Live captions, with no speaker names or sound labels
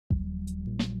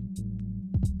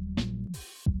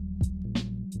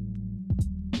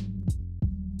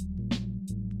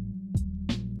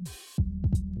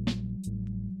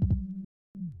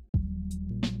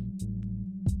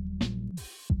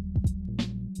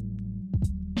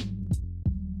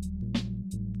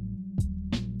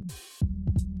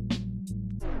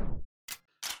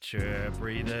Sure,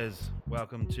 breathers.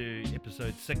 Welcome to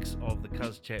episode 6 of the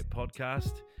Cuz Chat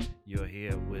podcast. You're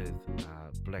here with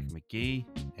Black McGee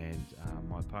and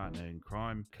my partner in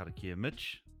crime, Karakia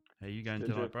Mitch. How you going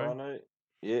tonight, bro?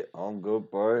 Yeah, I'm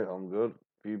good, bro. I'm good.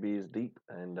 Few beers deep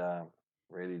and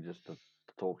ready just to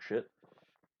talk shit.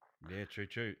 Yeah,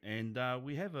 true. And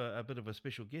we have a bit of a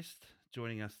special guest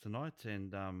joining us tonight,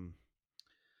 and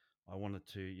I wanted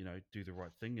to, do the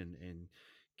right thing and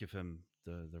give him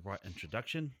the right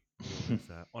introduction, all his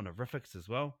honorifics as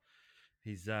well.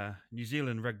 He's a New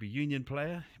Zealand rugby union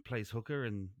player. He plays hooker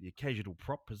in the occasional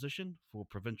prop position for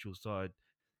provincial side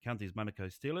Counties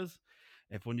Manukau Steelers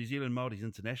and for New Zealand Māori's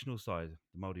international side,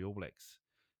 the Māori All Blacks.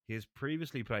 He has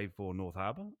previously played for North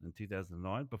Harbour in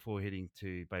 2009 before heading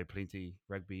to Bay Plenty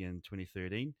Rugby in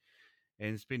 2013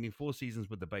 and spending 4 seasons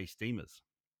with the Bay Steamers.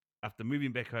 After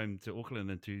moving back home to Auckland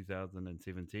in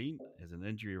 2017 as an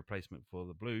injury replacement for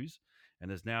the Blues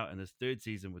and is now in his 3rd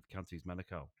season with Counties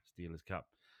Manukau Steelers Cup.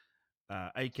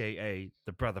 AKA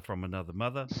the brother from another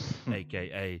mother,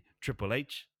 AKA Triple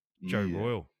H, Joe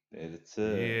Royal. It's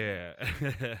Yeah.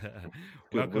 good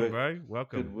Welcome, work. bro.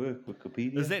 Welcome. Good work,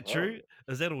 Wikipedia. Is that true?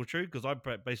 Is that all true? Because I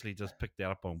basically just picked that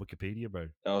up on Wikipedia, bro.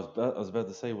 I was about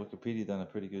to say Wikipedia done a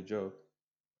pretty good job,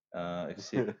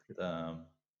 except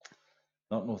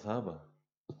not North Harbour.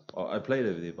 I played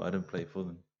over there, but I didn't play for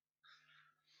them.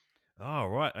 Oh,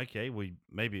 right. Okay.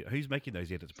 Maybe who's making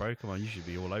those edits, bro? Come on, you should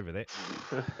be all over that.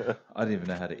 I didn't even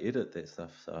know how to edit that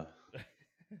stuff. So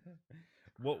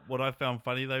What I found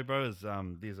funny though, bro, is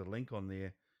there's a link on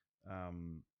there,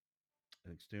 an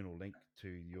external link to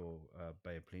your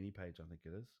Bay of Plenty page, I think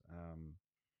it is.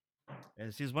 And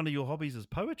it says one of your hobbies is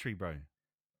poetry, bro.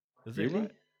 Is that really?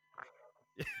 right?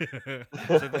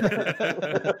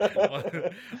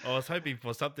 I was hoping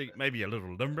for something, maybe a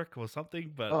little limerick or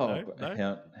something, but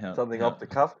no. Something off the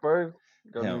cuff, bro.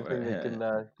 Got How- anything that can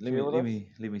share with let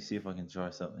us? me see if I can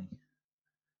try something.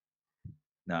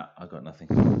 Nah, I got nothing.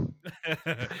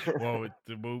 Well,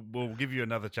 we'll give you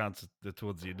another chance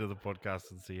towards the end of the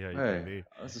podcast and see how you go Hey, there.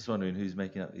 I was just wondering who's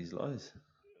making up these lies.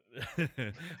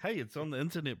 Hey, it's on the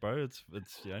internet, bro. It's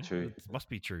True. It must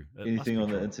be true. Anything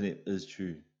on the internet is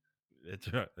true.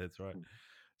 That's right.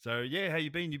 So yeah, how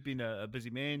you been? You've been a busy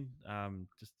man.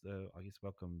 Just I guess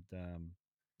welcomed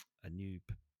a new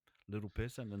little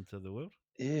person into the world.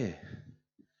 Yeah.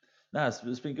 No,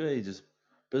 it's been good. Just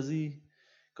busy.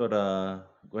 Got our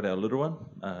little one.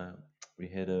 We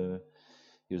had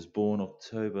he was born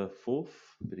October 4th.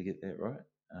 Better get that right.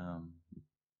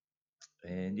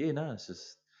 And yeah, no, it's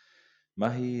just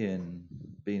mahi and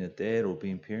being a dad or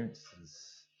being parents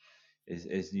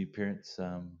as new parents.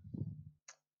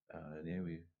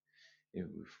 Yeah,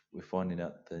 we're finding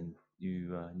out the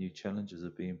new challenges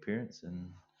of being parents,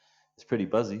 and it's pretty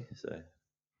buzzy. So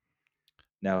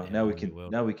now we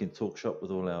can talk shop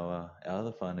with all our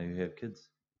other whānau who have kids.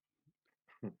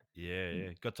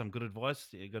 Yeah. Got some good advice?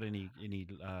 You got any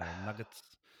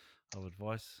nuggets of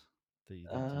advice that you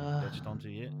latched onto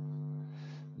yet?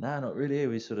 Nah, not really.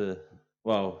 We sort of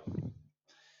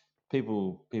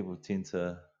people tend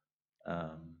to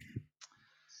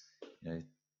you know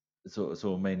it's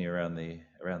all mainly around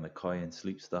the kai and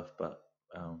sleep stuff, but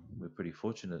we're pretty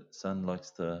fortunate. Son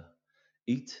likes to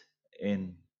eat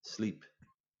and sleep,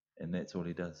 and that's all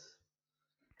he does.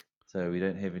 So we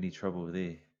don't have any trouble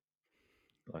there.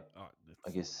 Like, I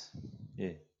guess,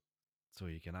 yeah. That's all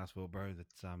you can ask for, bro.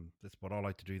 That's what I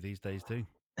like to do these days too.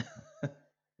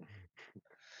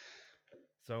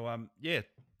 So yeah,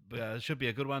 it should be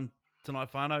a good one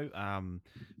tonight, whānau.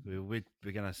 We're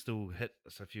going to still hit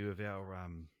a few of our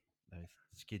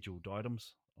scheduled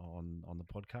items on the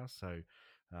podcast. So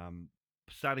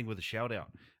starting with a shout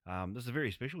out. This is a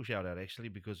very special shout out actually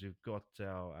because we've got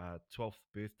our 12th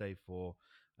birthday for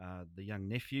the young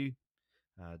nephew,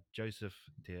 Joseph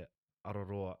Te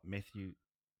Araroa Matthew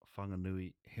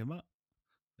Whanganui Hema.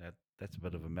 That's a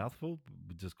bit of a mouthful.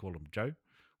 We just call him Joe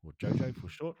or Jojo for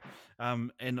short.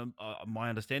 And my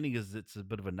understanding is it's a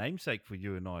bit of a namesake for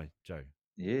you and I, Joe.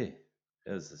 Yeah,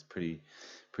 it's pretty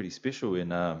special.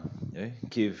 And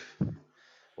Kev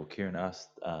or Kieran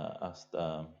asked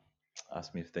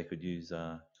me if they could use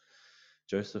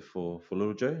Joseph for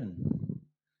little Joe,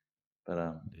 but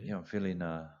I'm feeling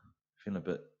a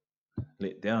bit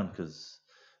let down because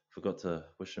I forgot to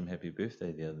wish him happy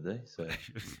birthday the other day. So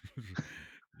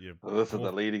yeah, This is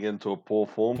the leading into a poor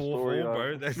form story,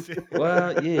 bro. That's it.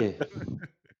 Well, yeah,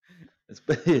 it's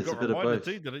a bit of both.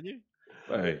 Too, didn't you?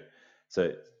 Right.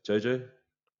 So Jojo,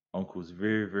 Uncle's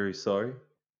very, very sorry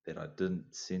that I didn't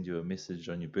send you a message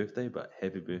on your birthday, but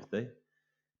happy birthday.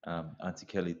 Auntie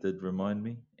Kelly did remind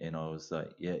me, and I was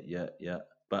like, yeah.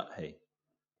 But hey,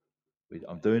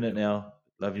 I'm doing it Yep. now.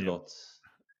 Love you Yep. lots.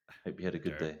 Hope you had a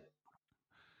good Jared. day.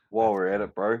 While That's we're at cool.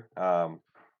 it, bro.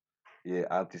 Yeah,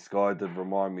 Auntie Sky did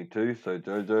remind me too. So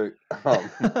Jojo,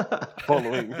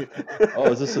 following,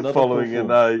 Oh, is this another following in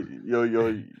Paul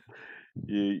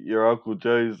your Uncle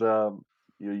Joe's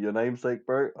your namesake,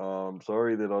 bro. I'm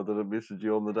sorry that I didn't message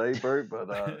you on the day, bro.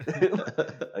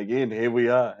 But again, here we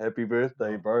are. Happy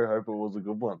birthday, Well, bro. Hope it was a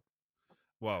good one.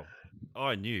 well,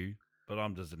 I knew, but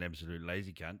I'm just an absolute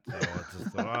lazy cunt. So I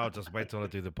just thought, I'll just wait till I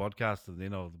do the podcast and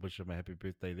then I'll wish him a happy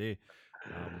birthday there.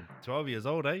 12 years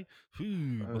old, eh?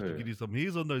 Phew, must be Oh. getting some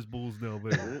hairs on those balls now, bro.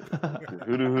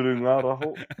 Huru huru ngā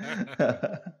raho.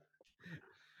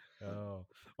 Oh,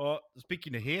 well,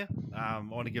 speaking of hair, I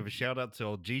want to give a shout out to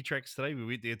old G Tracks today. We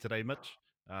went there today, Mitch.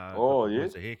 Got Oh the yeah.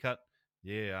 boys a haircut.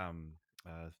 Yeah,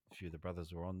 a few of the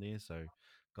brothers were on there, so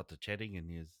got to chatting, and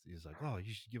he's like, "Oh,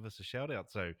 you should give us a shout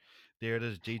out." So there it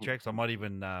is, G Tracks. I might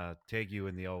even tag you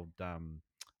in the old on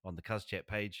the Cuz Chat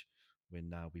page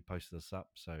when we post this up.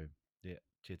 So yeah,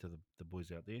 cheer to the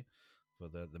boys out there for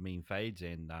the mean fades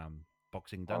and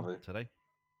boxing Oh, done today.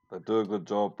 they do a good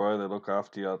job, bro. They look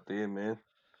after you out there, man.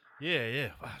 Yeah.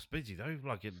 Wow, it's busy though.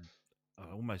 Like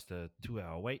almost a 2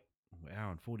 hour wait, hour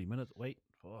and 40 minute wait.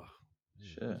 Oh, yeah,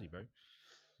 Sure. busy, bro.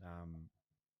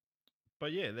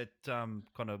 But yeah, that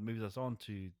kind of moves us on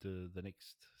to the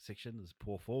next section. Is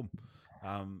poor form.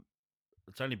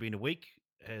 It's only been a week.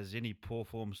 Has any poor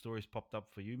form stories popped up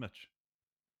for you, Mitch?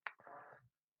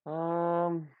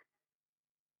 Um,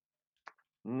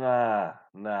 nah.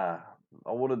 I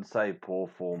wouldn't say poor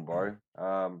form, bro.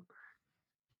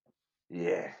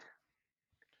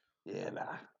 Yeah,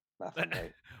 nah, nothing,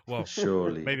 mate. Well,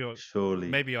 Surely. maybe I, Surely.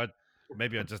 maybe I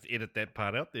just edit that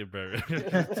part out there, bro.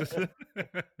 Just,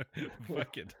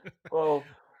 fuck it. Well,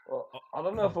 I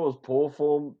don't know if it was poor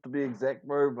form to be exact,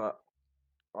 bro, but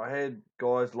I had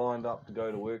guys lined up to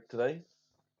go to work today,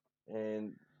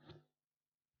 and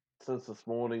since this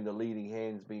morning, the leading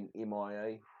hand's been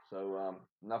MIA, so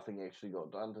nothing actually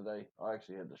got done today. I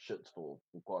actually had the shits for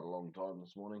quite a long time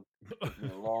this morning. Took me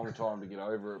a long time to get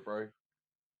over it, bro.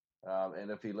 And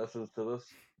if he listens to this,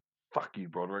 fuck you,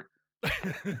 Broderick.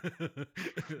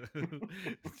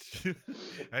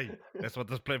 Hey, that's what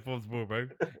this platform's for, bro.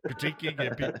 Critiquing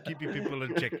and keeping people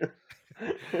in check.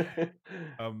 Yeah.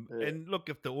 And look,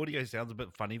 if the audio sounds a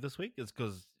bit funny this week, it's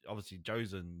because obviously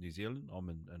Joe's in New Zealand, I'm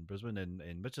in Brisbane,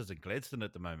 and Mitch is in Gladstone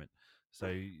at the moment. So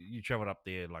you travelled up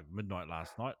there like midnight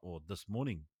last night or this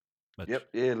morning, Mitch. Yep,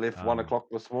 yeah, left 1 o'clock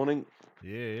this morning.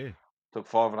 Yeah. Took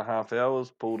 5.5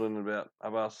 hours, pulled in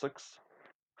about 6.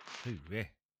 Ooh, yeah.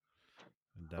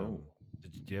 And Oh.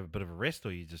 did you have a bit of a rest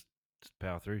or you just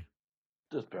power through?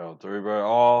 Just powered through, bro.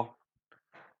 Oh,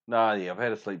 nah, yeah, I've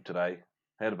had a sleep today.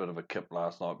 Had a bit of a kip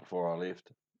last night before I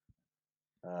left.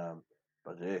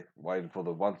 But yeah, waiting for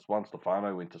the once the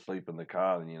whānau went to sleep in the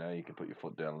car, then you can put your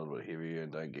foot down a little bit heavier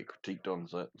and don't get critiqued on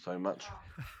so much.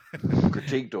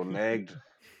 Critiqued or nagged.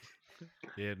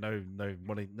 Yeah, no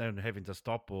wanting, no having to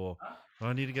stop or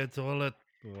I need to go to the toilet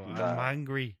or I'm Nah.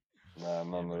 hungry. Nah,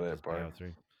 none of that, Just bro. power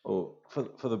through. Oh,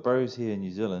 for the bros here in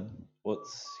New Zealand,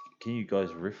 can you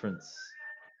guys reference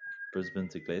Brisbane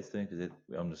to Gladstone? Because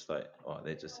I'm just like, oh,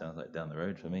 that just sounds like down the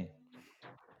road for me.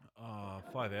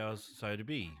 5 hours, so to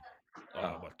be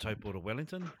what, Taupo to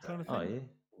Wellington kind of thing? Oh yeah.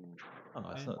 Oh,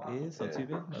 it's not too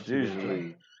bad. Not It's too bad at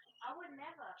all.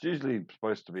 usually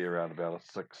supposed to be around about a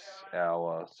 6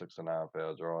 hour, 6.5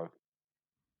 hour drive.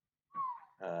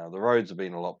 The roads have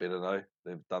been a lot better though.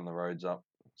 They've done the roads up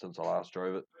since I last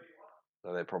drove it,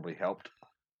 so that probably helped.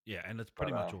 Yeah, and it's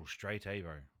pretty much all straight, eh,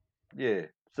 bro? Yeah,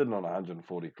 sitting on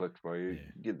 140 clicks, bro, you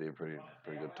Yeah. get there pretty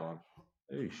good time.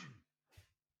 Oosh.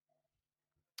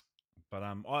 But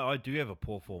I do have a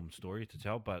poor form story to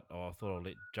tell, but I thought I'll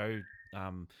let Joe.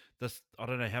 This I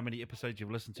don't know how many episodes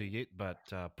you've listened to yet, but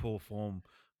poor form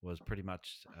was pretty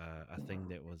much a thing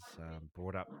that was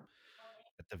brought up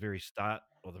at the very start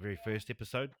or the very first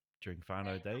episode during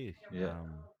Whānau Day. Yeah.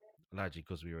 Largely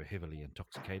because we were heavily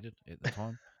intoxicated at the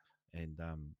time, and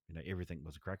everything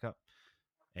was a crack up,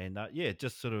 and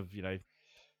just sort of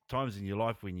times in your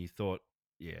life when you thought,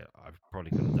 yeah, I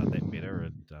probably could have done that better,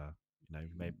 and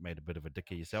made a bit of a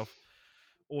dick of yourself,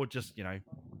 or just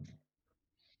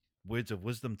words of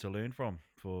wisdom to learn from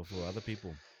for other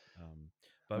people.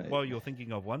 But Mate. while you're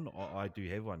thinking of one, I do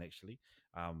have one actually,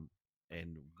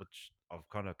 and which I've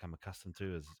kind of come accustomed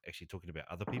to is actually talking about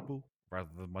other people rather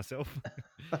than myself.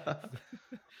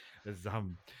 Is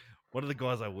one of the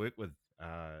guys I work with.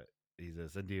 He's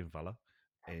this Indian fella,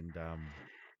 and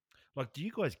like, do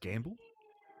you guys gamble?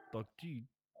 Like, do you?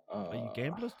 Are you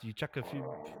gamblers? Do you chuck a few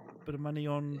bit of money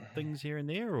on things here and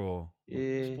there, or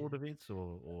Yeah. sport events,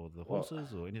 or the Well,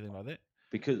 horses, or anything like that?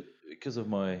 because of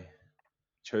my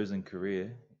chosen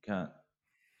career, you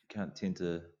can't tend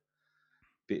to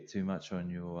bet too much on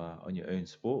your own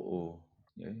sport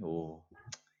or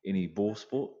any ball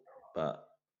sport. But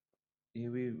yeah,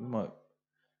 we might.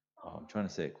 Oh, I'm trying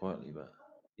to say it quietly, but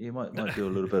yeah, might do a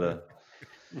little bit of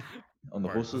on the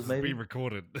Bro, this horses is being maybe.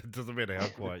 recorded. It doesn't matter how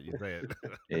quiet you say it.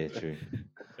 Yeah, true.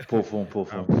 Poor form, poor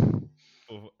um,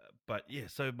 form. but yeah,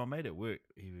 so my mate at work,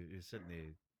 he was sitting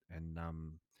there and a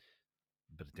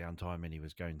bit of downtime, and he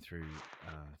was going through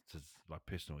his like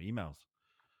personal emails,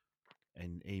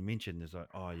 and he mentioned there's like,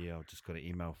 oh yeah, I just got an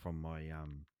email from my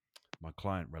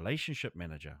client relationship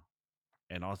manager,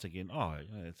 and I was thinking, oh,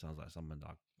 yeah, it sounds like someone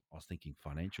like I was thinking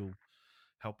financial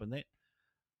help in that,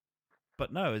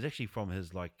 but no, it's actually from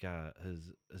his like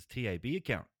his TAB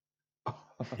account.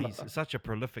 He's such a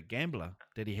prolific gambler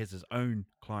that he has his own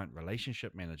client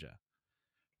relationship manager.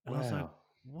 And I was like,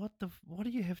 Wow. what do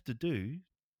you have to do?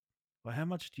 Or how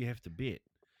much do you have to bet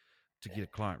to get a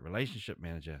client relationship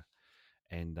manager?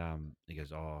 And he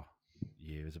goes, oh,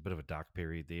 yeah, it was a bit of a dark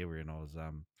period there where I was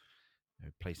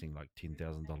placing like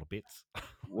 $10,000 bets on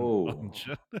Whoa.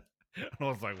 shit. And I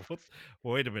was like, what?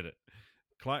 Wait a minute.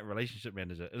 Client relationship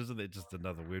manager, isn't that just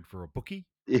another word for a bookie?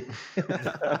 Yeah.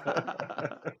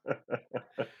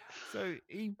 So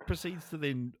he proceeds to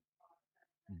then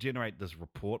generate this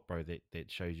report, bro, that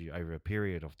shows you over a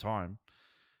period of time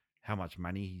how much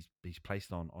money he's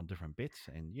placed on different bets,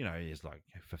 and there's like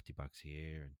 $50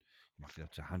 here, and you might get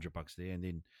up to $100 there, and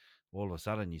then all of a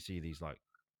sudden you see these like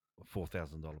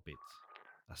 $4,000 bets,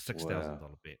 a $6,000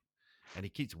 Wow. bet, and he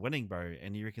keeps winning, bro,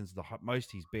 and he reckons the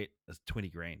most he's bet is 20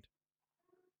 grand,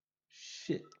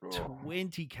 Shit. Oh,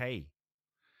 20K,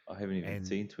 I haven't even and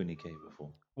seen 20K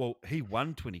before. well, he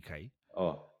won 20K,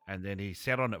 Oh. and then he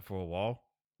sat on it for a while,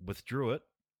 withdrew it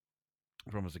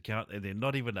from his account, and then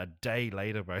not even a day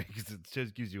later, bro, because it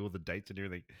just gives you all the dates and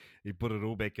everything. He put it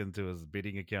all back into his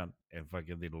betting account and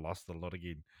fucking then lost a lot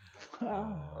again.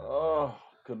 oh,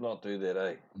 could not do that,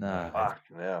 eh? No, Nah. that's Fuck,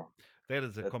 now. that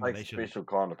is a That takes a combination. special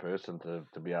kind of person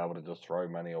to be able to just throw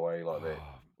money away like that.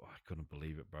 Oh, I couldn't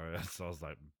believe it, bro. So I was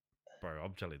like, bro,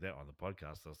 I'm telling you that on the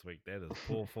podcast this week. That is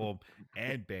poor form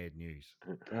and bad news.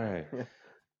 Bro.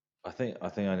 I think I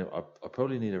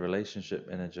probably need a relationship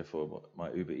manager for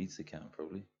my Uber Eats account.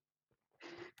 Probably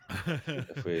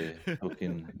if we're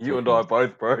talking. You and I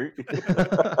both, bro.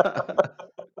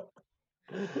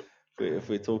 If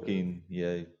we're talking,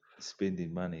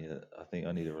 spending money, I think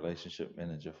I need a relationship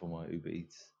manager for my Uber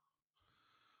Eats.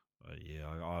 Yeah,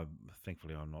 I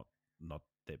thankfully I'm not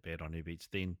that bad on Uber Eats.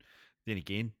 Then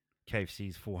again,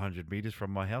 KFC's 400 meters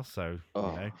from my house, so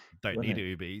Oh, don't when need I- a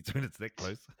Uber Eats when it's that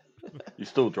close. You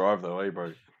still drive though, eh,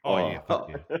 bro? Oh yeah, fuck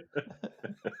oh,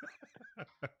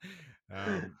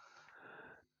 yeah.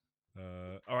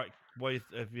 All right. Well,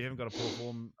 if you haven't got a poor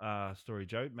form story,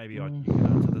 Joe, maybe you can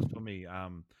answer this for me.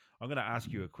 I'm going to ask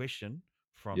you a question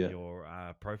from yeah. your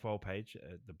profile page,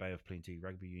 the Bay of Plenty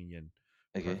Rugby Union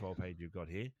Okay. profile page you've got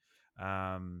here.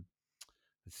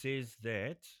 It says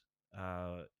that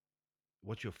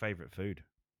what's your favorite food?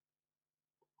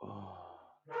 Oh,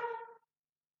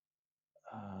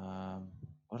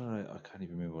 what did I can't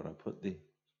even remember what I put there.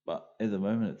 But at the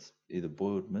moment, it's either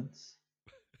boiled mince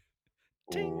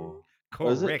Ting. or. Oh,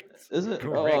 is it? Correct. Is it?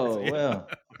 Correct. Oh, Yeah. wow.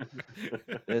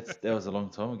 That was a long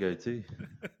time ago too.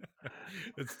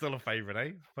 It's still a favorite,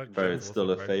 eh? Fuck, Bro, that's it's awesome,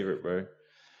 still a bro. favorite, bro.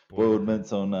 Boiled Boiled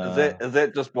mince. mince on. Is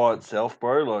that just by itself,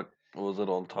 bro? Like, or is it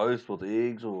on toast with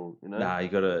eggs, or Nah, you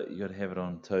gotta have it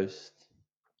on toast,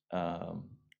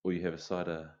 or you have a side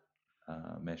of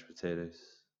mashed potatoes,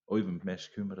 or even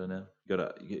mashed kumara now. You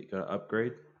gotta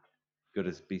upgrade.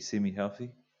 Gotta be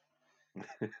semi-healthy.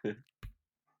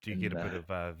 Do you get And a bit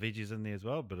of veggies in there as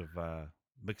well? A bit of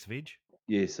mixed veg?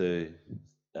 yeah, so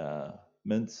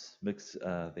mince mix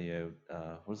what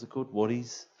is it called?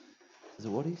 Waddies. Is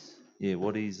it waddies? Yeah,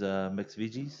 waddies mixed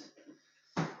veggies,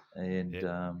 and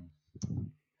Yeah.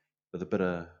 with a bit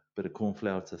of corn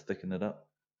flour to thicken it up.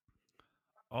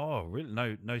 Oh,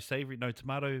 really? No savory, no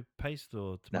tomato paste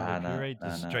or tomato Nah, puree,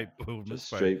 just nah. straight boiled mince, Just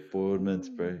bro. straight boiled mince,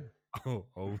 bro. Oh,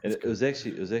 old And it school,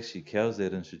 was actually cows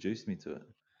that introduced me to it.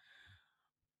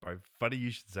 bro. Funny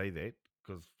you should say that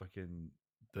because fucking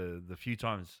the few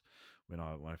times when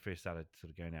I first started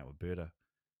sort of going out with Berta,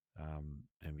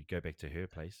 and we go back to her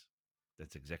place,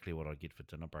 that's exactly what I get for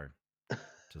dinner, bro.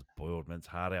 Just boiled mince,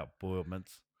 hard out boiled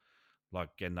mince.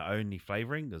 Like, and the only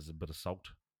flavoring is a bit of salt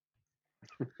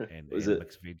Was and it?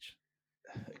 mixed veg.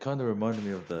 It kind of reminded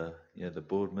me of the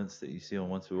boiled mince that you see on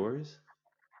Once We Warriors.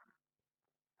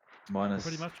 minus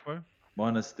Pretty much, bro.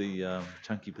 minus the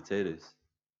chunky potatoes.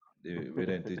 We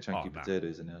don't do chunky nah.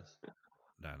 potatoes in ours.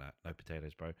 No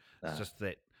potatoes, bro. Nah. It's just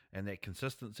that and that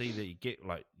consistency that you get.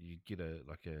 Like you get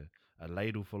a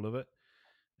ladle full of it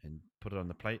and put it on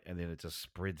the plate, and then it just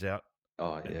spreads out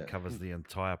Oh and yeah, it covers the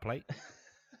entire plate.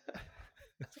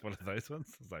 It's one of those ones.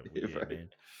 It's like, Yeah, yeah, bro. man,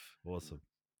 awesome.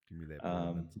 Give me that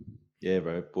boiled mince. Yeah,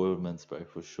 bro, boiled mince, bro,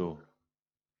 for sure.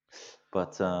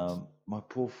 But my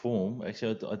poor form,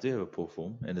 actually, I do have a poor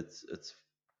form, and it's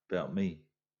about me.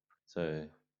 So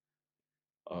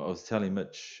I was telling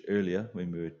Mitch earlier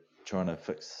when we were trying to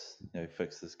fix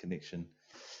this connection.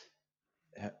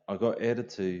 I got added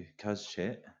to Cuz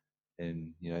Chat,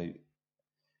 and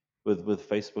with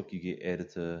Facebook you get added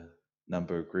to a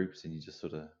number of groups, and you just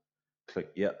sort of click,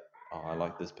 yep, I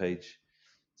like this page.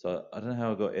 So I don't know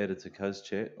how I got added to Cuz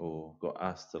Chat or got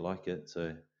asked to like it.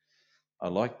 So I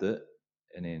liked it,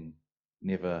 and then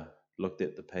never looked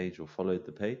at the page or followed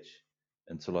the page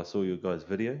until I saw your guys'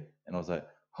 video, and I was like,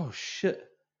 oh shit,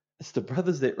 it's the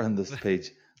brothers that run this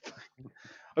page.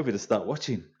 I better start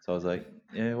watching. So I was like,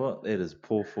 you know what, that is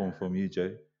poor form from you,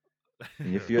 Joe.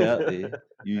 And if you're out there,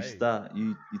 you Hey.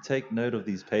 you take note of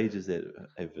these pages that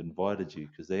have invited you,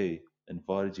 because they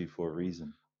invited you for a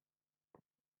reason.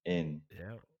 And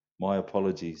Yeah. my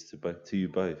apologies to you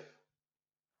both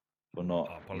for not.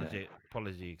 Oh,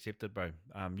 apology accepted, bro.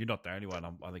 You're not the only one.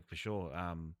 I think for sure.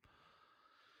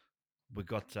 We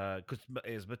got because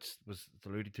as Mitch was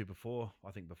alluded to before,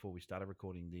 I think before we started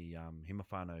recording, the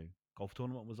Himawhānau golf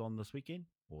tournament was on this weekend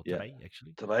or Yeah. today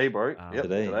actually. Today, bro. Yep,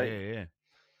 Today. today. Yeah.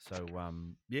 So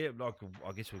yeah, like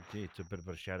I guess it's a bit of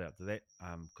a shout out to that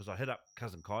because I hit up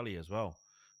cousin Kylie as well,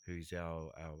 who's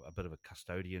our a bit of a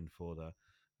custodian for the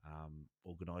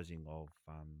organising of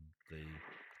the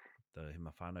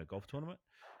Himawhānau golf tournament.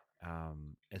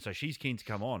 And so she's keen to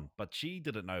come on, but she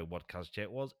didn't know what Cuz Chat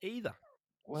was either.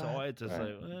 What? So I had to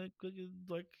Right. say, could you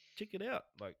check it out?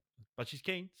 But she's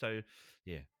keen. So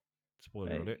yeah,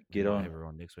 spoiler Hey, alert. get We might on. have her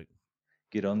on next week.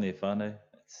 Get on there, whānau.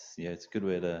 It's a good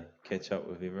way to catch up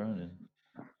with everyone. And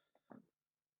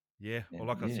Yeah, well,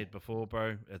 like I said before,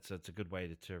 bro, it's a good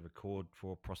way to record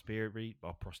for posterity,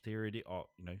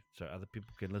 so other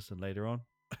people can listen later on.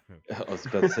 I was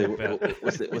about to say, what's that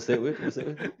word? What's that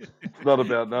word? It's not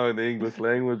about knowing the English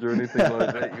language or anything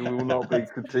like that. You will not be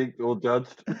critiqued or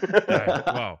judged. No,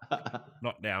 well,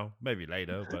 not now. Maybe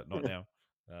later, but not now.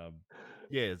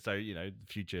 Yeah, so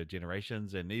future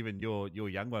generations and even your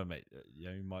young one, mate.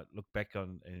 You might look back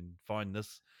on and find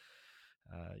this,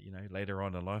 later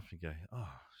on in life and go,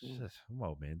 "Oh, shit, my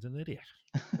old man's an idiot."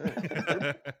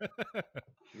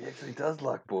 He actually does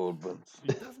like boiled mince.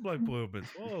 He does like boiled mince.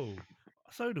 Whoa,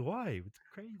 so do I. It's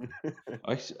crazy.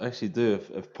 I actually do.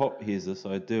 If Pop hears this,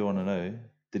 I do want to know: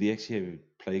 did he actually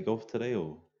play golf today,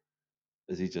 or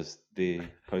is he just there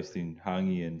posting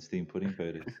hangi and steam pudding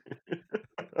photos?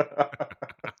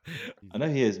 I know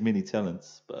he has many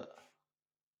talents,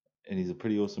 and he's a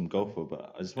pretty awesome golfer.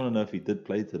 But I just want to know if he did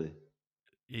play today.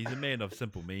 He's a man of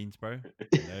simple means, bro.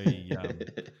 He,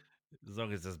 as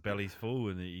long as his belly's full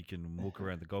and he can walk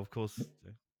around the golf course,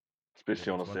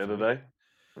 especially on a once week. Saturday.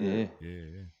 Yeah.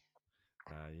 Yeah.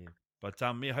 But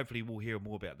hopefully we'll hear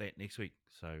more about that next week.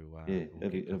 So yeah,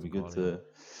 we'll it'll be good That's to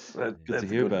a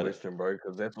hear good about question, bro,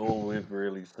 because that's all we've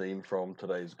really seen from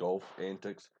today's golf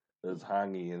antics is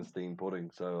hangi and steam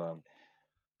pudding. So,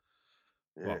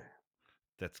 yeah. Well,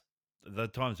 that's the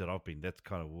times that I've been. That's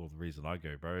kind of all the reason I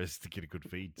go, bro, is to get a good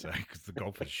feed. So because the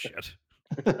golf is shit.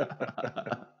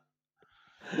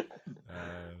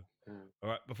 All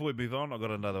right, before we move on, I've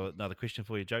got another question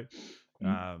for you, Joe.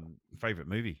 Favorite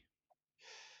movie?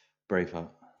 Braveheart.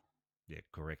 Yeah,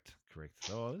 correct.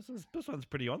 Oh, this one's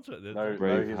pretty onto it. No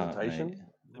hesitation.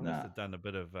 They must have done a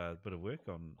bit of work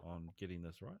on getting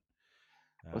this right.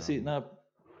 Well, see,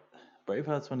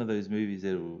 Braveheart's one of those movies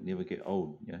that will never get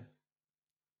old,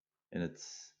 and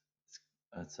it's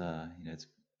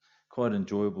quite an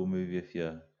enjoyable movie if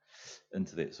you're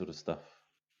into that sort of stuff.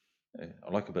 I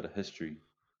like a bit of history,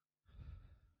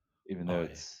 even though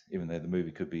the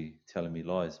movie could be telling me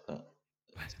lies, but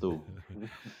still,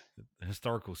 the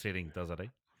historical setting does it, eh?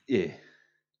 Yeah.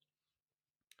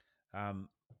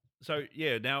 So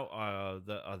yeah, now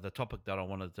the topic that I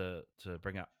wanted to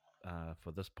bring up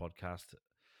for this podcast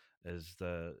is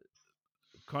the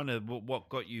kind of what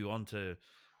got you onto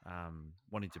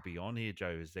wanting to be on here,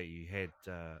 Joe. Is that you had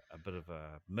a bit of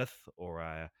a myth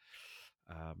or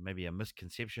maybe a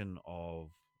misconception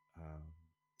of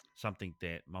something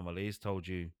that Mama Les told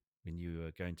you when you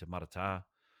were going to Marata,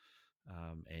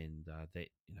 and that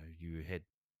you had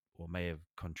or may have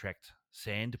contract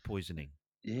sand poisoning.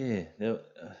 Yeah,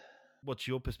 what's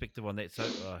your perspective on that? So,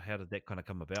 how did that kind of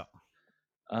come about?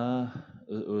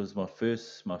 It was my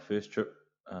first trip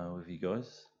with you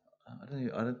guys. I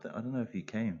don't know if you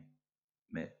came,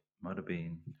 Matt. Might have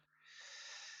been.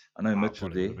 I know Mitch was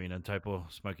Probably would there. have been in Taupo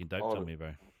smoking dope I'd, somewhere, bro.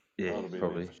 I Yeah, would have been there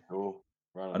probably. for sure.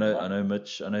 I Running know. I amok. know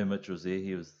Mitch. I know Mitch was there.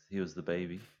 He was the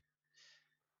baby.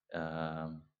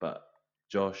 But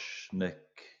Josh, Nick,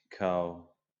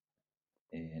 Carl,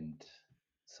 and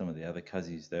some of the other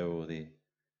cousins, they were all there.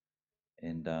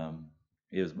 And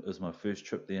it was my first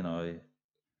trip there, and I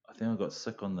think I got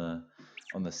sick on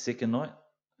the second night.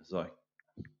 It was like,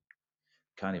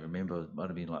 can't even remember. It might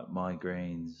have been like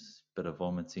migraines, bit of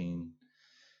vomiting,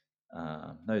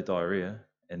 no diarrhea,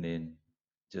 and then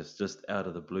just out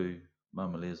of the blue,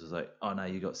 Mama Les was like, "Oh no,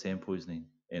 you got sand poisoning,"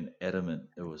 and adamant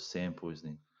it was sand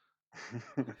poisoning.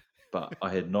 But I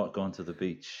had not gone to the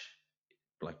beach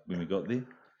like when we got there,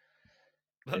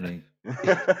 and then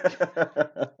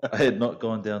I had not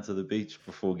gone down to the beach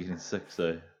before getting sick.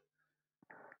 So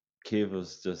Kev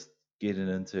was just getting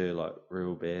into her like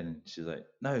real bad, and she's like,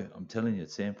 "No, I'm telling you,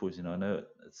 it's sand poisoning. I know it.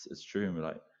 It's true." And we're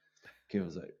like, Kev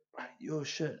was like, "You're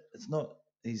shit. It's not.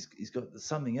 He's got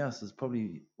something else. It's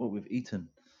probably what we've eaten."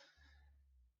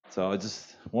 So I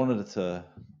just wanted to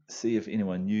see if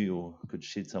anyone knew or could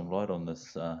shed some light on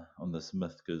this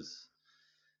myth, because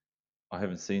I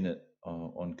haven't seen it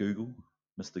on Google.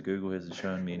 Mr. Google hasn't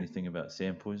shown me anything about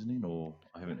sand poisoning, or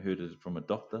I haven't heard it from a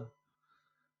doctor.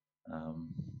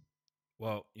 Um,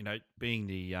 Well, being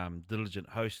the diligent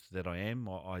host that I am,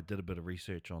 I did a bit of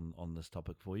research on this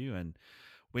topic for you and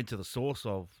went to the source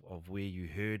of where you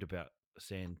heard about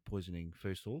sand poisoning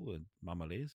first of all, and Mama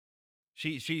Les.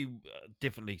 She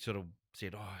definitely sort of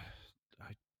said, "Oh,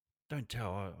 I don't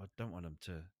tell. I don't want him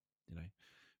to, you know,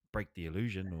 break the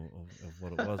illusion of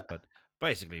what it was." But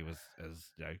basically, it was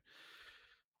as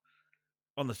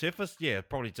on the surface, yeah,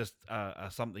 probably just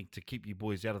something to keep you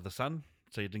boys out of the sun,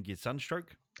 so you didn't get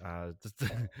sunstroke. Just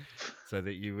so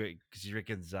that because he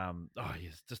reckons,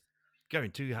 yes, just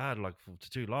going too hard, like for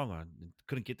too long. I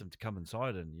couldn't get them to come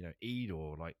inside and eat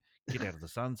or like get out of the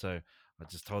sun. So I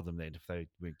just told them that if they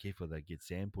weren't careful, they'd get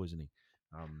sand poisoning.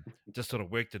 Just sort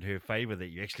of worked in her favor that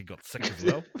you actually got sick as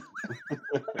well.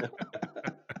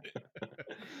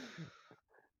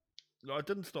 I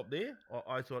didn't stop there.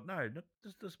 I thought, no,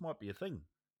 this might be a thing.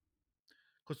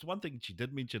 Because one thing she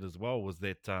did mention as well was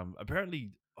that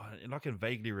apparently, and I can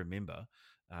vaguely remember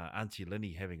Auntie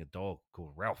Linny having a dog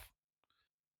called Ralph.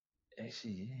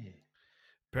 Actually, yeah.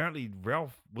 Apparently,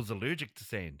 Ralph was allergic to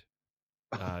sand.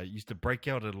 Used to break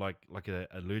out in like a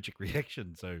allergic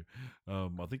reaction. So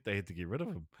I think they had to get rid of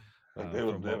him. That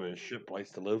would have a shit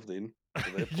place to live then.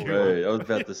 Bro, I was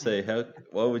about to say,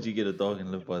 why would you get a dog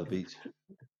and live by the beach?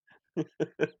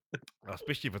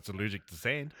 Especially if it's allergic to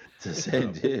sand. To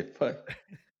sand, yeah, fuck.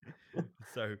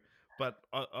 So, but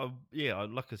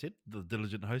like I said, the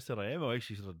diligent host that I am, I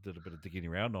actually sort of did a bit of digging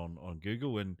around on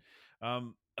Google, and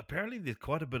apparently there's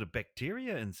quite a bit of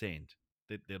bacteria in sand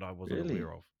that I wasn't Really?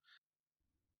 aware of.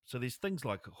 So there's things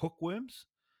like hookworms,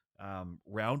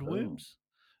 roundworms.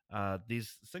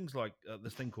 There's things like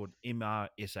this thing called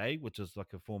MRSA, which is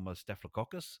like a form of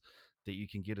staphylococcus that you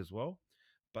can get as well.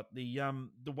 But the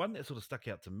one that sort of stuck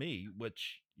out to me,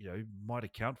 which might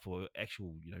account for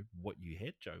actual what you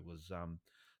had, Joe, was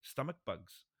stomach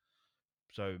bugs.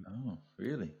 So Oh,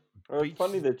 really? Well, it's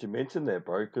funny that you mentioned that,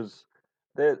 bro, because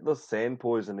the sand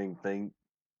poisoning thing,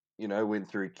 went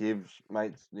through Kev's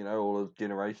mates, all his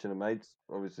generation of mates,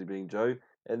 obviously being Joe,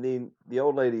 and then the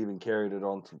old lady even carried it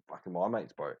on to fucking my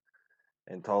mates, bro,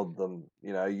 and told them,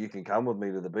 you can come with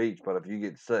me to the beach, but if you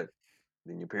get sick,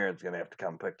 then your parents are going to have to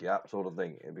come pick you up, sort of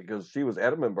thing. And because she was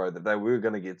adamant, bro, that they were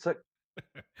going to get sick.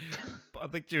 I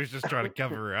think she was just trying to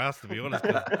cover her ass, to be honest.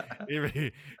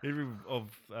 Because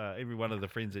every one of the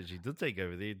friends that she did take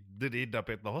over there did end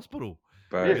up at the hospital,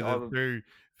 Bro.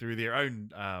 through their own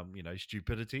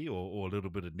stupidity or a little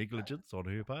bit of negligence on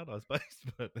her part, I suppose.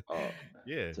 But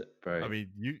yeah, bro. I mean,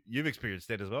 you've experienced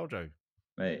that as well, Joe.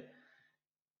 Mate,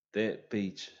 that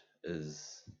beach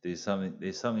there's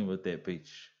something with that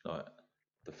beach. Like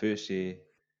the first year,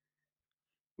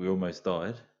 we almost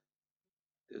died.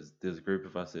 There's a group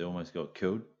of us that almost got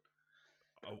killed.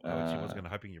 I actually was going to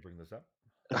hoping you bring this up.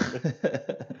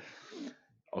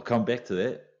 I'll come back to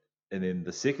that. And then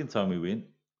the second time we went,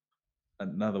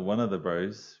 another one of the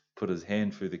bros put his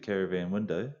hand through the caravan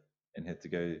window and had to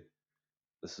go.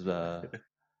 This is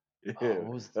what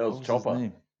was Chopper. His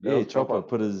name? Yeah, Chopper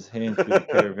put his hand through the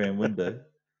caravan window.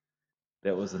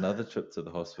 That was another trip to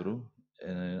the hospital,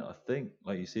 and I think,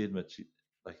 like you said, Mitch,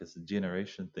 like it's a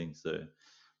generation thing. So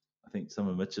I think some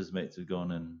of Mitch's mates have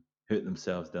gone and hurt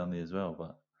themselves down there as well.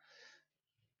 But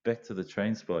back to the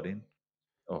train spotting.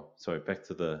 Oh, sorry, back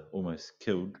to the almost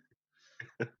killed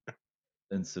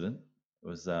incident. It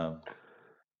was yeah,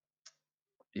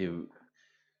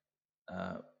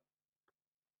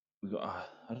 we got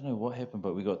I don't know what happened,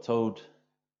 but we got told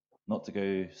not to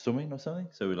go swimming or something.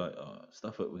 So we're like, oh,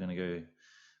 stuff it, we're gonna go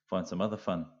find some other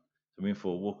fun. So we went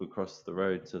for a walk across the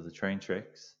road to the train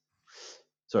tracks.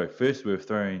 Sorry, first we were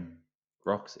throwing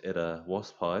rocks at a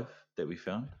wasp hive that we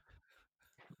found.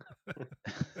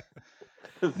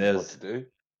 That's what to do.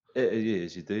 Yeah,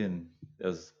 as you do, and that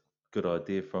was a good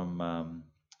idea from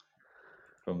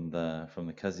the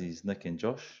Cuzzies, Nick and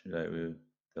Josh. They're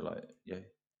like,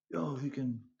 yo, who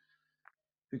can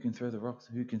throw the rocks?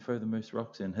 Who can throw the most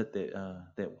rocks and hit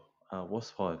that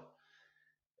wasp hive,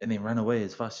 and then run away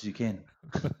as fast as you can.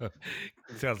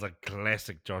 Sounds like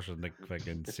classic Josh and Nick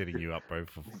fucking setting you up, bro,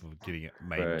 for getting it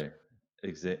made. Right,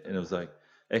 exactly. And it was like,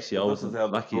 actually, I This wasn't is how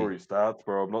lucky. the story starts,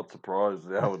 bro. I'm not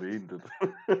surprised how it ended.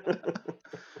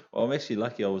 Well, I'm actually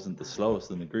lucky I wasn't the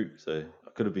slowest in the group, so I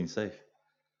could have been safe.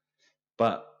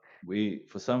 But we,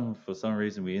 for some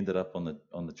reason, we ended up on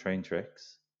the train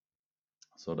tracks,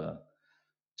 sort of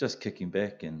just kicking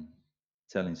back and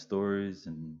telling stories,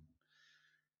 and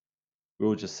we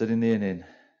were just sitting there, and then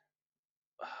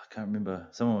I can't remember.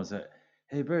 Someone was like,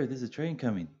 "Hey, bro, there's a train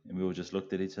coming," and we all just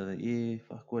looked at each other. Yeah,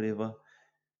 fuck, whatever.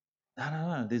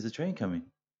 No, there's a train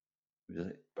coming. We were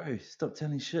like, "Bro, stop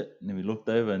telling shit." And then we looked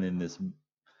over, and then this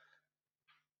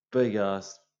big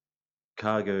ass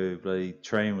cargo bloody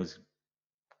train was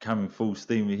coming full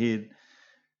steam ahead.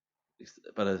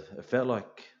 But it felt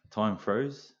like time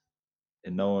froze,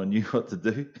 and no one knew what to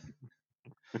do.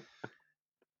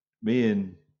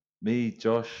 me,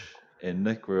 Josh, and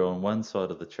Nick were on one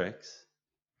side of the tracks,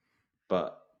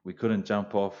 but we couldn't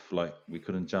jump off. Like, we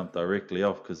couldn't jump directly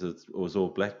off because it was all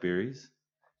blackberries.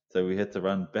 So we had to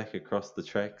run back across the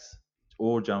tracks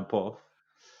or jump off.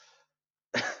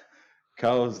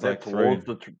 Carl's Is that like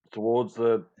towards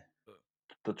the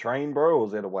train, bro, or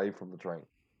is that away from the train?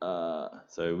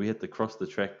 So we had to cross the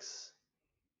tracks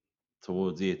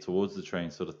towards the train,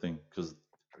 sort of thing, because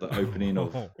the opening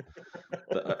of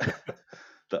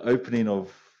the opening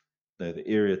of the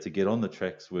area to get on the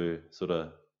tracks were sort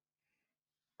of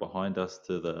behind us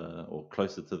or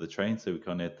closer to the train, so we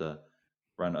kind of had to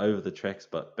run over the tracks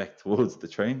but back towards the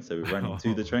train. So we're running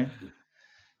to the train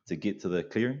to get to the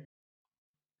clearing.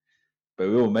 But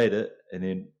we all made it, and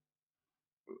then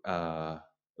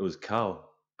it was Carl,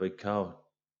 big Carl,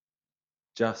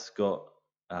 just got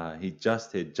he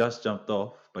had just jumped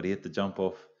off, but he had to jump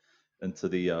off into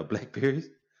the blackberries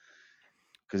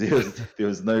because there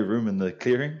was no room in the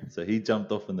clearing, so he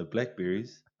jumped off in the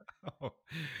blackberries.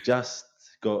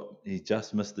 He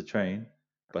just missed the train,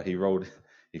 but he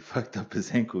fucked up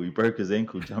his ankle. He broke his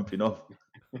ankle jumping off.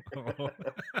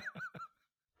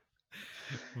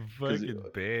 Fucking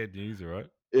bad news, right?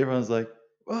 Everyone's like,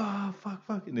 "Oh,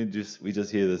 fuck," and then we just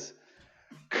hear this,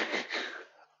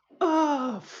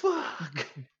 "Oh, fuck,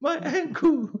 my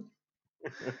ankle."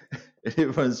 And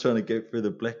everyone's trying to go through the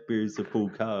blackberries to pull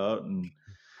Carl out, and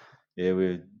yeah,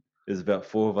 there's about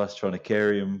 4 of us trying to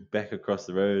carry him back across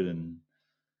the road,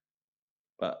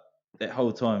 but that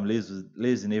whole time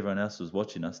Les and everyone else was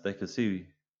watching us. They could see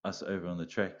us over on the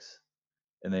tracks,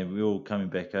 and then we were all coming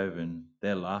back over, and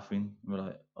they're laughing. We're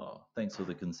like, "Oh, thanks for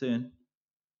the concern."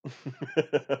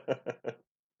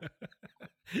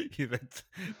 Yeah,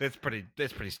 that's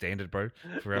pretty standard, bro,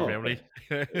 for our family.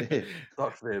 Yeah.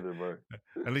 Not standard, bro.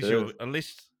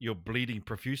 Unless you're bleeding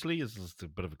profusely, is just a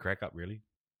bit of a crack up, really.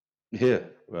 Yeah,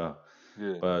 well,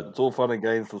 Yeah, but it's all fun and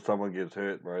games till someone gets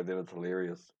hurt, bro. Then it's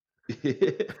hilarious.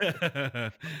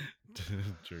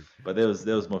 True. But that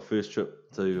was my first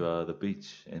trip to the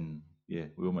beach, and yeah,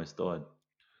 we almost died.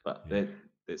 But that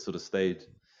sort of stayed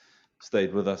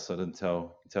with us. I didn't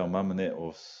tell mum and that,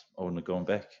 or I wouldn't have gone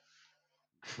back.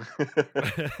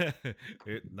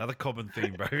 Another common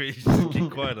theme, bro. You just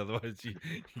keep quiet, otherwise you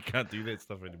can't do that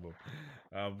stuff anymore.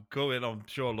 Cool, and I'm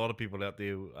sure a lot of people out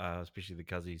there, especially the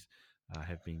Cuzzies,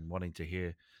 have been wanting to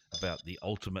hear about the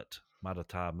ultimate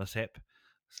Marata mishap.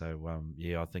 So I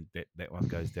think that one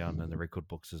goes down in the record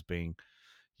books as being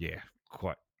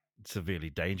quite severely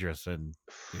dangerous, and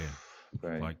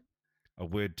Right. like a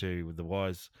word to the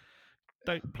wise: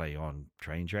 don't play on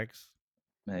train tracks.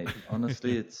 Mate,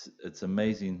 honestly, it's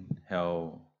amazing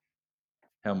how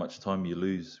much time you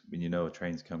lose when you know a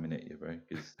train's coming at you, bro.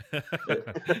 Because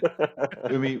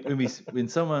when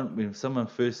someone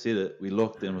first said it, we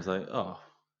looked and was like, "Oh,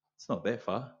 it's not that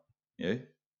far,"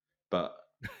 But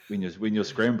when you're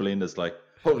scrambling, it's like,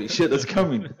 "Holy shit, it's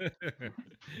coming!"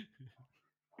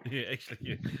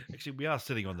 Actually, we are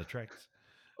sitting on the tracks.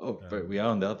 Oh, bro, we are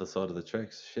on the other side of the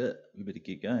tracks. Shit, we better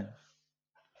get going.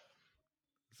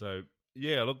 So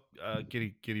yeah, look,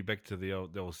 getting back to the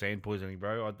old sand poisoning,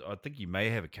 bro. I think you may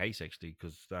have a case actually,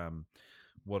 because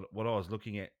what I was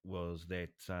looking at was that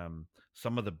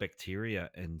some of the bacteria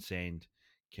in sand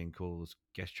can cause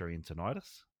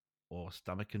gastroenteritis or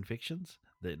stomach infections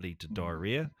that lead to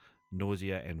diarrhea,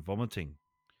 nausea, and vomiting.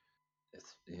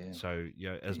 Yeah. So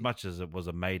as much as it was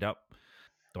a made up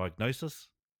diagnosis,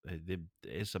 there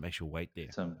is some actual weight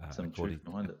there. Some truth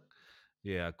behind it.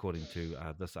 Yeah, according to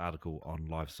this article on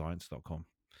livescience.com.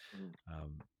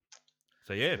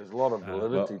 So There's a lot of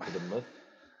validity to the myth.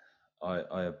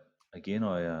 I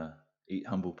eat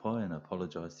humble pie and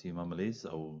apologise to you, Mama Liz.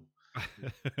 I will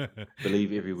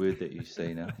believe every word that you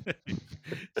say now.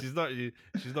 She's not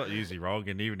usually wrong,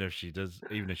 and even if she is,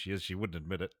 she wouldn't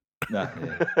admit it. Nah.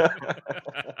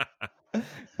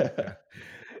 Yeah.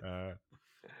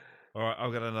 All right,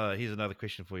 I've got here's another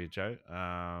question for you, Joe.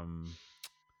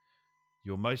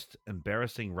 Your most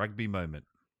embarrassing rugby moment?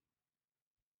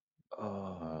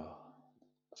 Oh,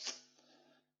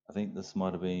 I think this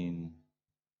might have been.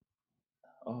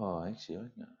 Oh, actually,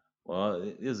 well,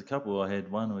 there's a couple. I had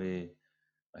one where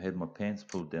I had my pants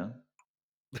pulled down.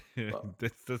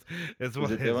 That's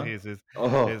what it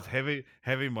is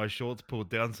having my shorts pulled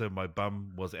down so my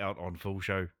bum was out on full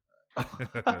show.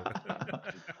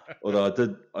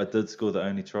 Although I did score the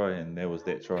only try, and there was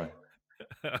that try.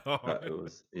 But it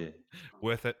was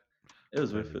worth it. It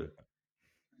was worth it.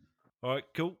 All right,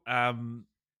 cool.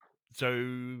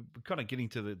 So kind of getting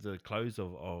to the close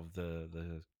of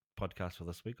the podcast for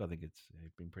this week. I think it's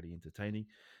been pretty entertaining.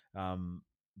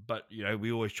 But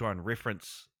we always try and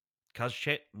reference Cuz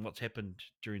Chat and what's happened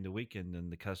during the week and in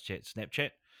the Cuz Chat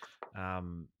Snapchat.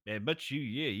 And Mitch,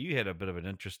 you had a bit of an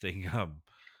interesting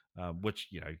which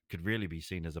could really be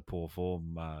seen as a poor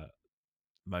form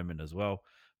moment as well.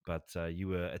 But you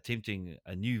were attempting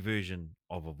a new version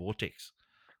of a vortex.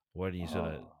 Why don't you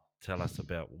sort of tell us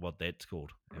about what that's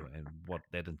called and what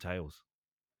that entails?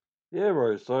 Yeah,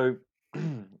 bro. So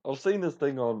I've seen this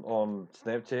thing on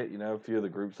Snapchat. A few of the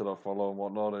groups that I follow and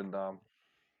whatnot, and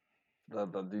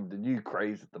the new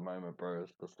craze at the moment, bro,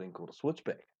 is this thing called a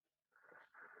switchback.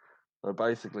 So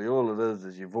basically, all it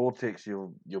is your vortex.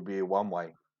 You'll be one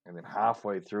way, and then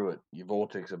halfway through it, your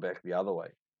vortex are back the other way.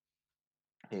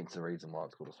 Hence the reason why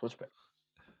it's called a switchback.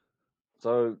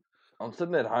 So I'm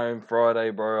sitting at home Friday,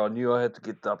 bro. I knew I had to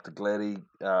get up to Gladdy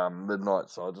midnight,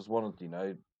 so I just wanted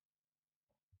to,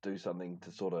 do something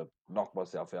to sort of knock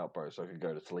myself out, bro, so I could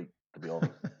go to sleep, to be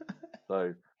honest.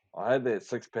 So I had that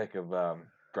 6-pack of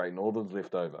Great Northerns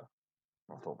left over.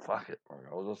 I thought, fuck it, bro.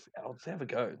 I'll just have a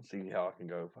go and see how I can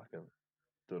go fucking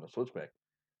doing a switchback.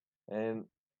 And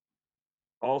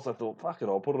I also thought, fuck it,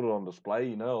 I'll put it on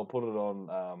display, I'll put it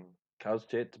on Cuz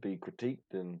Chat to be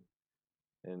critiqued and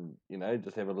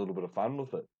just have a little bit of fun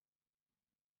with it.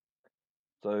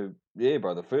 So yeah,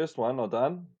 bro, the first one I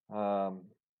done,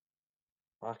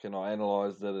 fucking I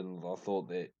analysed it and I thought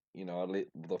that, I let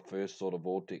the first sort of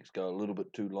vortex go a little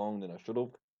bit too long than I should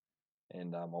have.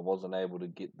 And I wasn't able to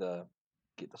get the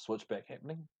switchback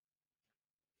happening.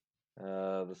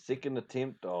 The second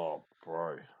attempt, oh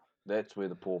bro, that's where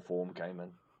the poor form came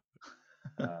in.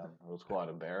 It was quite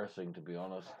embarrassing, to be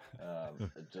honest.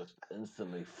 It just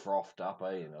instantly frothed up,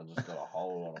 and I just got a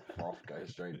whole lot of froth go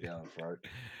straight down the throat.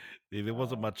 Yeah, there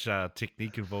wasn't much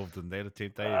technique involved in that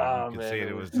attempt, you man, could see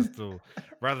it was just all,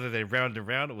 rather than round and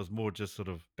round, it was more just sort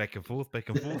of back and forth.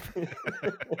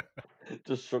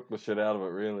 Just shook the shit out of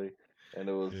it, really. And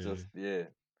it was just,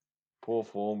 poor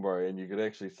form, bro. And you could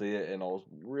actually see it, and I was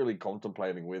really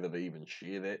contemplating whether to even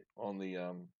share that on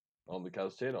the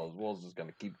Cuz Chat. I was just going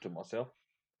to keep it to myself.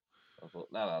 I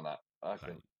thought, no.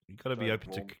 You got to be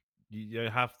open to.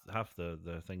 Half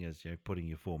the thing is putting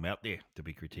your form out there to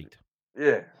be critiqued.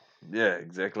 Yeah,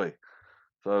 exactly.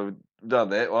 So done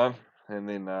that one, and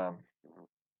then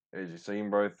as you seen,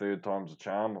 bro, third time's a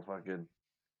charm. I fucking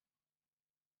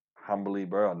humbly,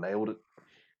 bro, I nailed it.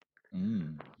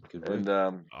 Good work. And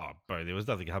oh, bro, there was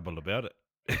nothing humble about it.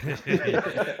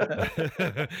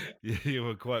 You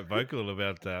were quite vocal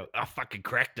about. I fucking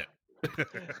cracked it.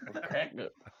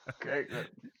 Cracked it.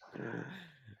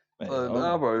 Mate,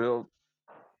 bro,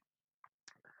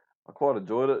 I quite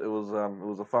enjoyed it. It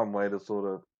was a fun way to sort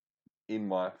of end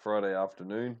my Friday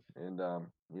afternoon, and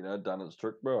done its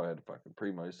trick, bro. I had a fucking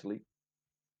primo sleep.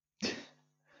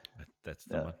 That's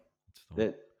the one.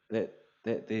 That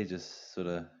there just sort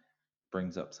of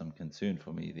brings up some concern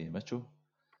for me there, Mitchell.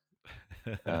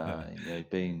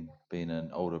 Being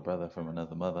an older brother from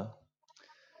another mother,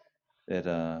 that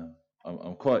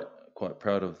I'm quite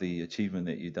proud of the achievement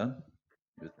that you've done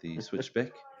with the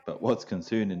switchback. But what's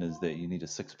concerning is that you need a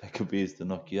 6-pack of beers to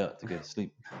knock you out to go to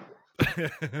sleep.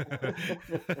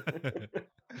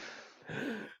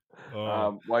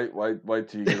 Wait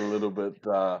till you get a little bit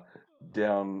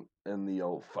down in the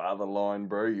old father line,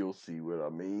 bro. You'll see what I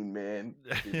mean, man.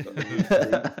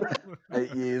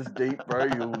 8 years deep, bro.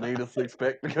 You'll need a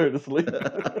 6-pack to go to sleep.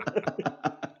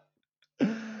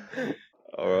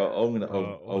 All right, awesome.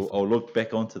 I'll look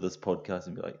back onto this podcast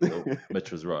and be like, oh,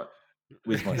 Mitch was right.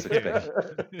 Where's my 6-pack?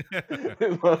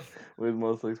 Where's my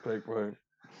 6-pack, bro?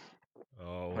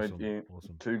 Oh, awesome. Yeah,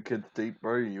 Awesome. 2 kids deep,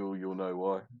 bro. You'll know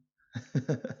why.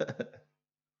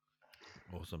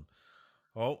 Awesome.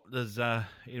 Well, does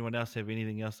anyone else have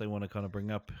anything else they want to kind of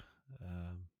bring up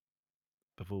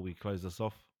before we close this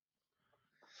off?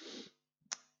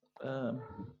 No,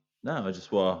 I just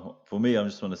for me, I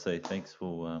just want to say thanks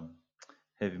for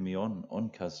having me on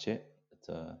Cuz Chat.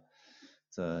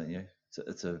 It's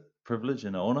a privilege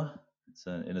and an honor.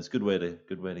 And it's a good way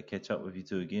to catch up with you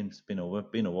two again. It's been a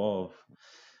while.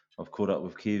 I've caught up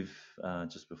with Kev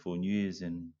just before New Year's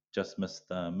and just missed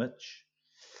Mitch.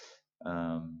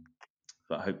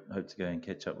 But hope to go and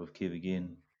catch up with Kev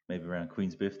again, maybe around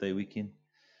Queen's birthday weekend.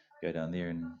 Go down there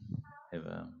and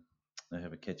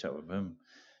have a catch up with him.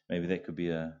 Maybe that could be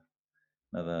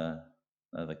another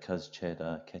Cuz Chat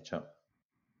catch up.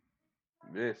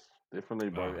 Yes,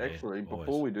 definitely, bro. Oh, Actually, yeah, before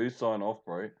always. we do sign off,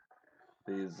 bro,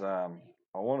 there's I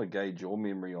want to gauge your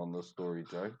memory on this story,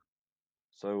 Joe.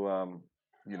 So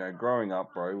growing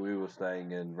up, bro, we were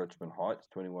staying in Richmond Heights,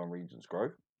 21 Regents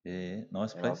Grove. Yeah,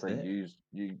 nice And I place think there.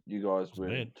 you guys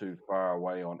weren't too far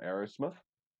away on Arrowsmith.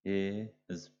 Yeah,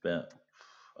 it's about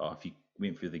if you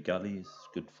went through the gully, it's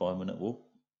a good 5-minute walk.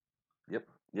 Yep.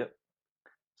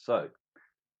 So,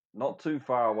 not too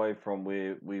far away from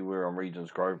where we were on Regents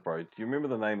Grove, bro. Do you remember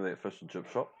the name of that fish and chip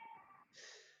shop?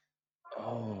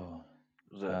 Oh,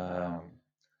 Was it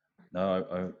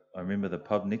no, I remember the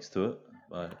pub next to it.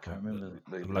 I can't remember.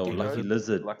 Lucky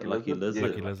Lizard. Lucky Lucky Lizard. Lizard.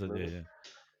 Lucky Lizard, yeah.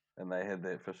 And they had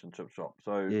that fish and chip shop.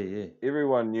 So Yeah.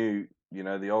 everyone knew,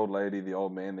 the old lady, the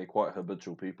old man, they're quite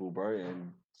habitual people, bro.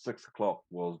 And 6 o'clock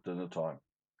was dinner time.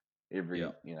 Every,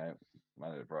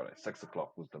 Monday to Friday, 6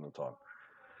 o'clock was dinner time.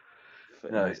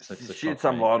 Shed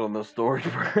some light on this story,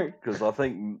 bro, because I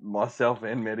think myself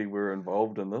and Maddie were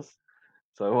involved in this.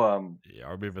 So, yeah,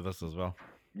 I remember this as well.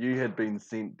 You had been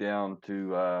sent down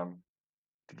to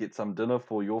get some dinner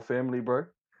for your family, bro,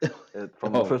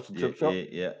 from the fish and chip shop.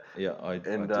 Yeah. I do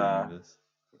remember this.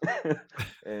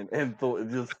 and thought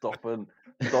just stopping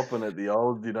at the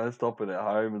old, stopping at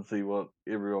home and see what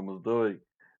everyone was doing.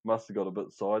 Must have got a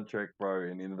bit sidetracked, bro,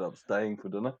 and ended up staying for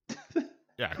dinner.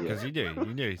 Yeah, because you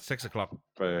knew 6 o'clock,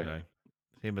 bro.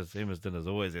 Hema's dinner's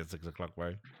always at 6 o'clock,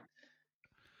 bro.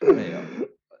 Yeah,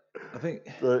 I think.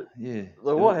 So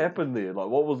what happened there? Like,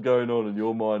 what was going on in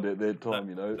your mind at that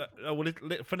time? Well,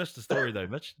 let finish the story though,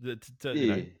 Mitch.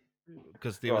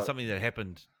 Because there was something that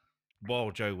happened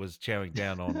while Joe was chowing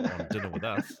down on dinner with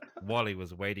us, while he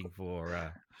was waiting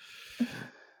for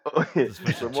his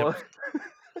fish and chips.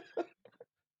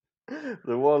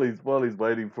 So while he's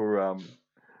waiting for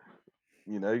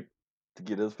to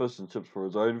get his fish and chips for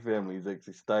his own family, he's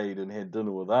actually stayed and had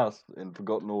dinner with us and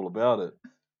forgotten all about it.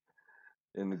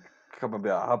 And come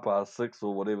about 6:30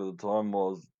 or whatever the time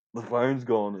was, the phone's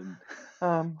gone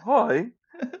and hi,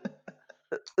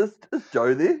 is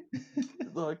Joe there?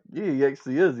 It's like, yeah, he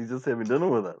actually is. He's just having dinner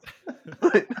with us.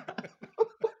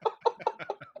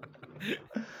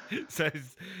 So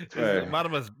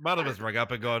Martimus rang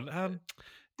up and gone,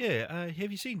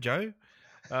 have you seen Joe?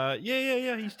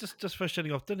 Yeah. He's just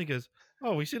finishing off dinner. He goes,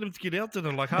 oh, we sent him to get out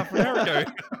dinner like half an hour ago.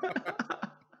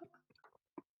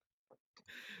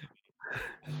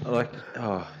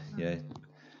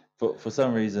 For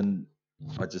some reason,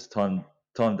 I just timed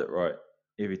it right.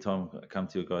 Every time I come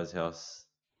to your guys' house,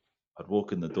 I'd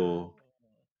walk in the door,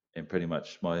 and pretty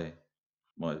much my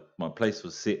place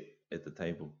was set at the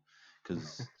table,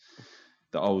 because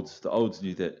the olds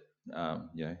knew that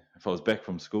if I was back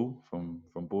from school, from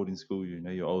boarding school,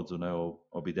 your olds will know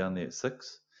I'll be down there at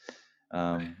 6.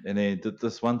 And then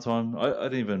this one time, I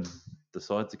didn't even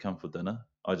decide to come for dinner.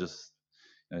 I just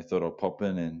thought I'd pop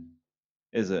in, and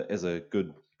as a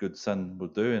good son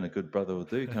would do and a good brother would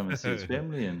do, come and see his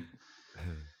family and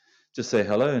just say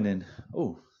hello. And then,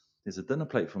 there's a dinner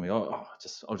plate for me. I'll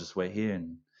just wait here.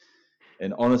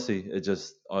 And honestly,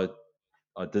 I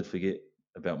did forget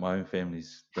about my own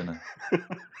family's dinner.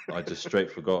 I just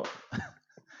straight forgot.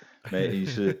 Man, you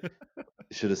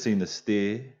should have seen the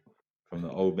stare from the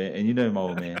old man. And my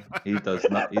old man, he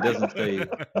doesn't say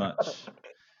much.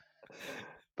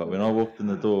 But when I walked in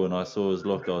the door and I saw his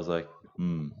look, I was like,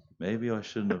 Maybe I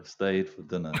shouldn't have stayed for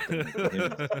dinner.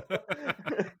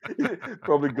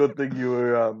 Probably good thing you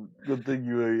were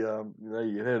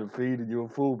you had a feed and you were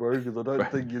full, bro, because I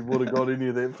don't think you would have got any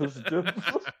of that fish and chips.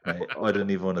 Mate, I didn't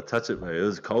even want to touch it, mate. It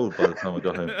was cold by the time I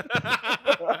got home.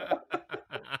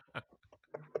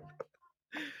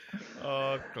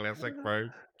 Oh, classic, bro.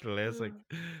 Classic.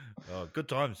 Oh, good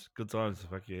times. Good times.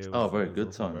 Fuck yeah. Oh, bro, it was good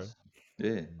awesome, times.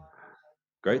 Yeah.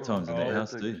 Great times in that Oh,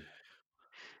 house, too.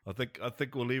 I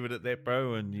think we'll leave it at that,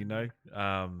 bro. And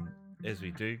as we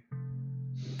do,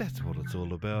 that's what it's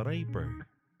all about, eh, bro?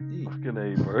 Fucking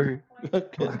A, bro.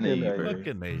 Fucking A, bro.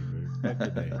 Fucking A, bro.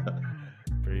 Fucking A.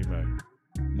 Primo.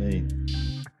 Mean.